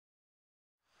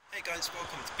Hey guys,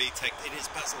 welcome to BTech. It is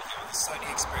Basil here with the Sony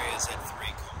Xperia Z3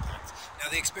 Compact. Now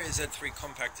the Xperia Z3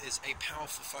 Compact is a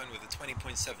powerful phone with a 20.7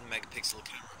 megapixel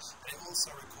camera. And it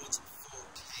also records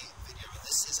 4K video, and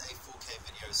this is a 4K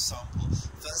video sample.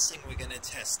 First thing we're going to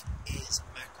test is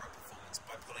macro performance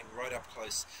by pulling right up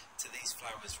close to these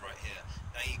flowers right here.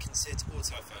 Now you can see it's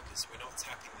autofocus. We're not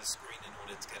tapping the screen in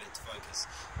order to get it to focus.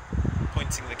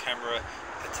 Pointing the camera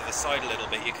to the side a little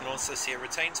bit, you can also see it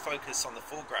retains focus on the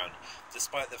foreground,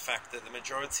 despite the fact that the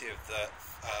majority of the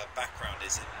background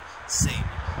is in scene.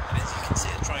 And as you can see,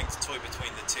 it's trying to toy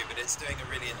between the two, but it's doing a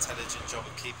really intelligent job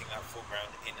of keeping that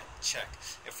foreground in check.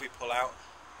 If we pull out,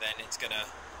 then it's going to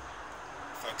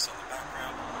focus on the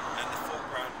background, and the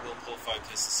foreground will pull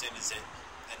focus as soon as it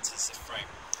enters the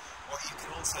frame. What you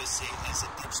can also see is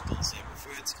a digital zoom. If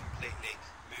we were to completely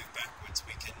move backwards,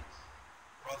 we can,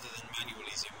 rather than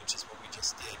manually zoom, which is what we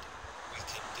just did, we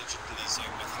can digitally zoom.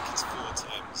 I think it's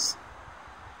 4 times.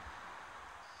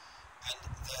 And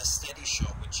the steady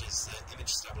shot, which is the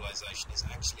image stabilization, is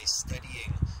actually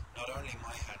steadying not only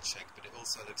my hand shake, but it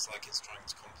also looks like it's trying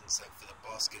to compensate for the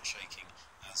basket shaking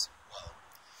as well.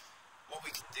 What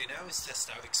we can do now is test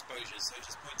out exposure. So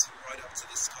just pointing right up to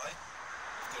the sky,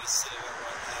 we've got a silhouette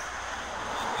right there,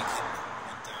 and we can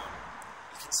point down.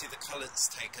 You can see the colours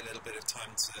take a little bit of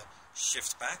time to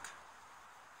shift back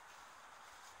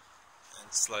and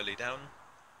slowly down.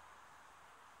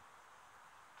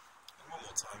 And one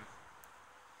more time,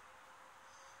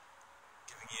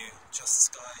 giving you just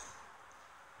the sky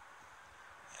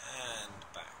and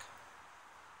back.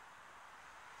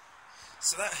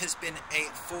 So that has been a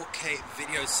 4K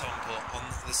video sample on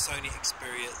the Sony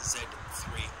Xperia Z3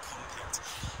 Compact.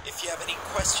 If you have any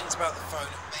questions about the phone,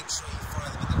 make sure you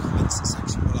fire them in the comments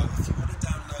section below. If you want to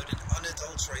download an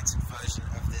unadulterated version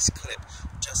of this clip,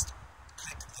 just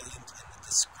click the link in the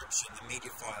description. The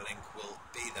media file link will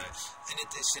be there. In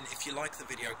addition, if you like the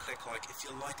video, click like. If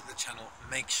you like the channel,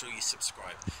 make sure you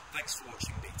subscribe. Thanks for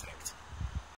watching BTech.